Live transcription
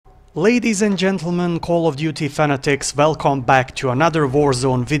Ladies and gentlemen, Call of Duty fanatics, welcome back to another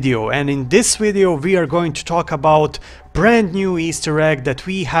Warzone video, and in this video we are going to talk about brand new Easter egg that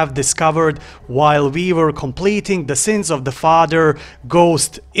we have discovered while we were completing the Sins of the Father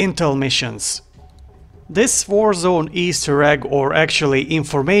Ghost Intel missions. This Warzone Easter egg, or actually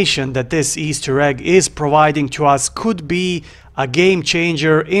information that this Easter egg is providing to us, could be a game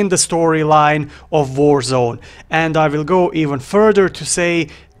changer in the storyline of Warzone, and I will go even further to say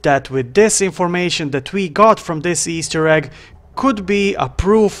that with this information that we got from this Easter egg could be a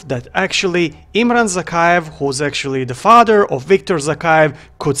proof that actually Imran Zakhaev, who's actually the father of Viktor Zakhaev,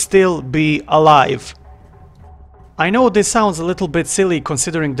 could still be alive. I know this sounds a little bit silly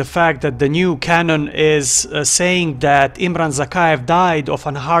considering the fact that the new canon is saying that Imran Zakhaev died of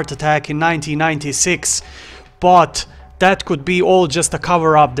a heart attack in 1996, but that could be all just a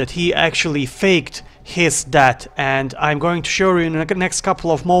cover-up, that he actually faked his death, and I'm going to show you in the next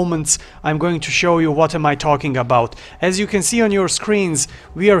couple of moments. I'm going to show you what am I talking about. As you can see on your screens,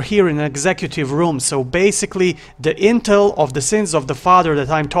 we are here in an executive room, so basically the intel of the Sins of the Father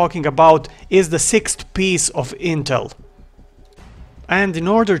that I'm talking about is the 6th piece of intel. And in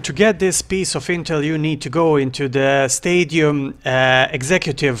order to get this piece of intel, you need to go into the stadium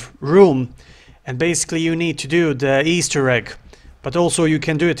executive room, and basically you need to do the Easter egg. But also you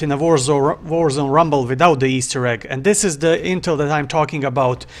can do it in a Warzone Rumble without the Easter egg. And this is the intel that I'm talking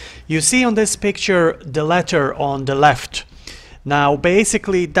about. You see on this picture the letter on the left. Now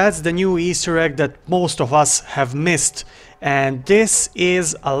basically that's the new Easter egg that most of us have missed. And this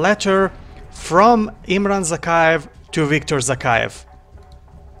is a letter from Imran Zakhaev to Viktor Zakhaev.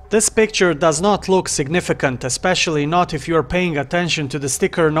 This picture does not look significant, especially not if you're paying attention to the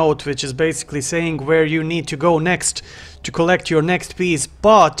sticker note, which is basically saying where you need to go next to collect your next piece,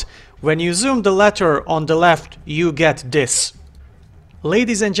 but when you zoom the letter on the left, you get this.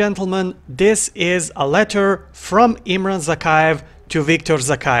 Ladies and gentlemen, this is a letter from Imran Zakhaev to Viktor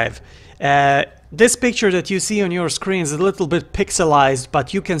Zakhaev. This picture that you see on your screen is a little bit pixelized,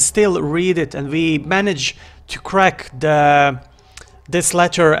 but you can still read it, and we managed to crack this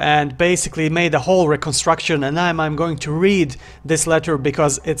letter and basically made a whole reconstruction, and I'm going to read this letter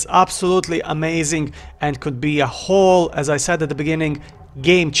because it's absolutely amazing and could be a whole, as I said at the beginning,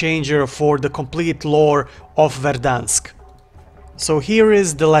 game changer for the complete lore of Verdansk. So here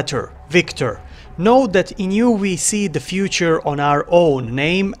is the letter. Viktor, know that in you we see the future on our own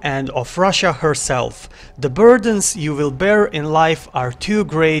name and of Russia herself. The burdens you will bear in life are too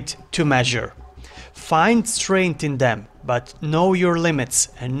great to measure. Find strength in them, but know your limits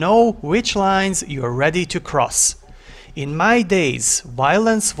and know which lines you are ready to cross. In my days,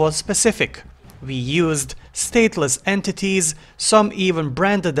 violence was specific. We used stateless entities, some even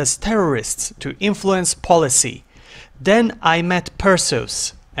branded as terrorists, to influence policy. Then I met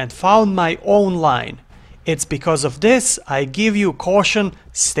Perseus and found my own line. It's because of this I give you caution,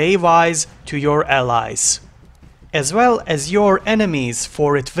 stay wise to your allies. As well as your enemies,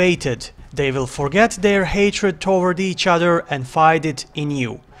 for it waited. They will forget their hatred toward each other and find it in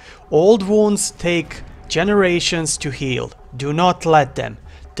you. Old wounds take generations to heal. Do not let them.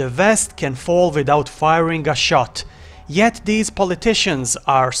 The West can fall without firing a shot. Yet these politicians,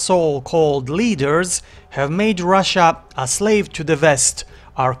 our so-called leaders, have made Russia a slave to the West.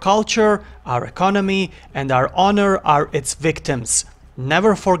 Our culture, our economy, and our honor are its victims.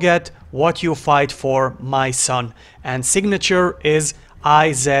 Never forget what you fight for, my son. And signature is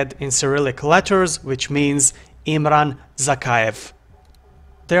IZ in Cyrillic letters, which means Imran Zakhaev.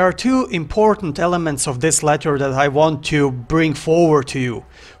 There are two important elements of this letter that I want to bring forward to you.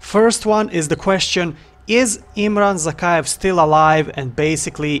 First one is the question, is Imran Zakhaev still alive, and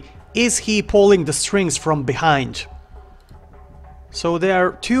basically, is he pulling the strings from behind? So there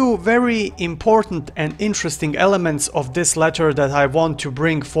are two very important and interesting elements of this letter that I want to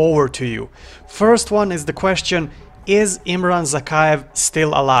bring forward to you. First one is the question, is Imran Zakhaev still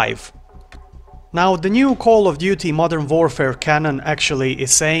alive? Now, the new Call of Duty Modern Warfare canon actually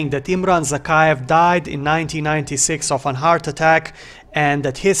is saying that Imran Zakhaev died in 1996 of a heart attack, and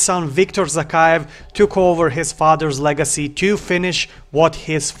that his son Viktor Zakhaev took over his father's legacy to finish what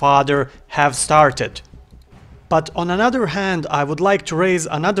his father have started. But on another hand, I would like to raise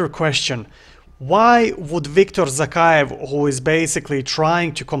another question. Why would Viktor Zakhaev, who is basically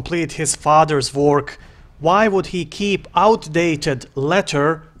trying to complete his father's work, why would he keep outdated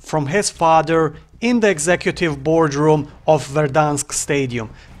letter from his father in the executive boardroom of Verdansk Stadium?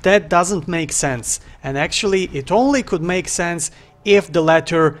 That doesn't make sense, and actually it only could make sense if the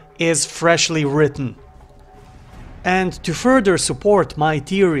letter is freshly written. And to further support my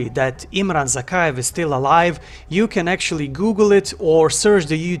theory that Imran Zakhaev is still alive, you can actually Google it or search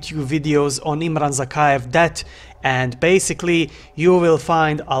the YouTube videos on Imran Zakhaev death, and basically you will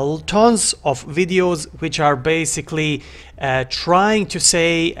find tons of videos which are basically trying to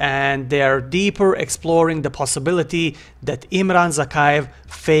say, and they are deeper exploring the possibility that Imran Zakhaev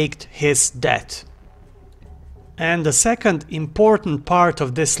faked his death. And the second important part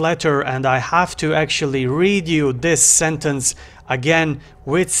of this letter, and I have to actually read you this sentence again,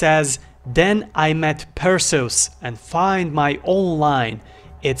 which says, "Then I met Perseus and find my own line.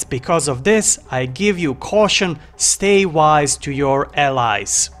 It's because of this I give you caution, stay wise to your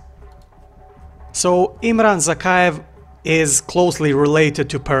allies." So Imran Zakhaev is closely related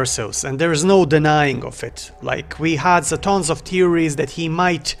to Perseus, and there is no denying of it. Like, we had tons of theories that he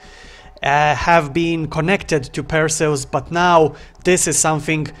might have been connected to Perseus, but now this is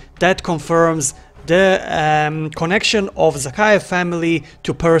something that confirms the connection of Zakhaev family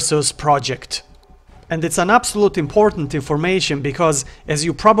to Perseus project. And it's an absolute important information because, as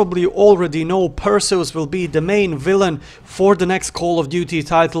you probably already know, Perseus will be the main villain for the next Call of Duty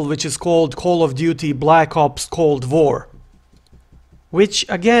title, which is called Call of Duty Black Ops Cold War. Which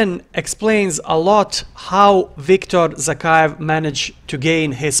again explains a lot how Viktor Zakhaev managed to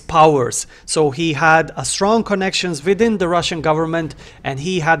gain his powers. So he had a strong connections within the Russian government, and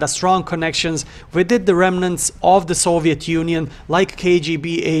he had a strong connections within the remnants of the Soviet Union, like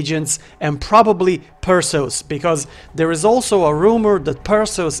KGB agents and probably Perseus, because there is also a rumor that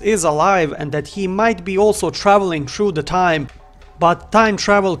Perseus is alive and that he might be also traveling through the time. But time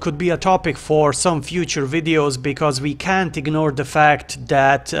travel could be a topic for some future videos, because we can't ignore the fact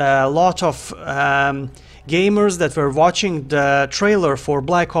that a lot of gamers that were watching the trailer for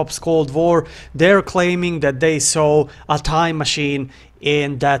Black Ops Cold War, they're claiming that they saw a time machine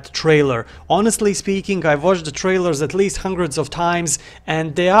in that trailer. Honestly speaking, I've watched the trailers at least hundreds of times,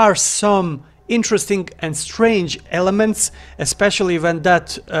 and there are some interesting and strange elements, especially when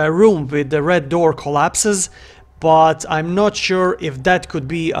that room with the red door collapses. But I'm not sure if that could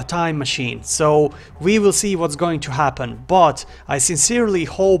be a time machine, so we will see what's going to happen. But I sincerely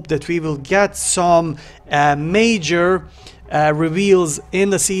hope that we will get some major reveals in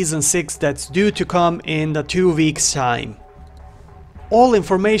the Season 6 that's due to come in the 2 weeks time. All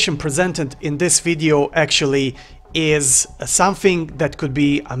information presented in this video actually is something that could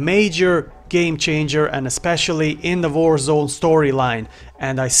be a major game changer, and especially in the Warzone storyline,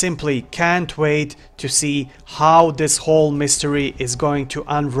 and I simply can't wait to see how this whole mystery is going to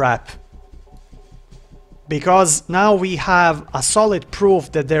unwrap. Because now we have a solid proof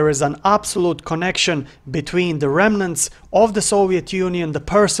that there is an absolute connection between the remnants of the Soviet Union, the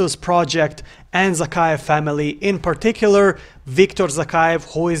Perseus project, and Zakhaev family, in particular Viktor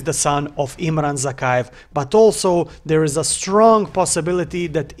Zakhaev, who is the son of Imran Zakhaev. But also there is a strong possibility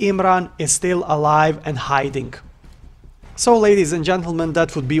that Imran is still alive and hiding. So ladies and gentlemen,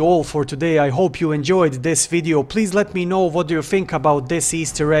 that would be all for today. I hope you enjoyed this video. Please let me know what do you think about this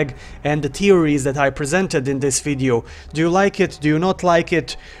Easter egg and the theories that I presented in this video. Do you like it? Do you not like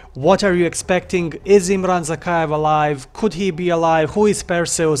it? What are you expecting? Is Imran Zakhaev alive? Could he be alive? Who is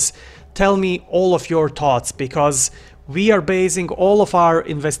Perseus? Tell me all of your thoughts, because we are basing all of our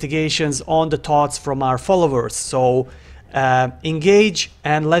investigations on the thoughts from our followers. So engage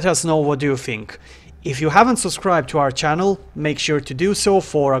and let us know what do you think. If you haven't subscribed to our channel, make sure to do so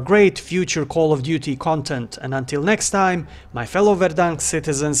for a great future Call of Duty content. And until next time, my fellow Verdansk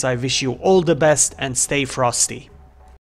citizens, I wish you all the best and stay frosty.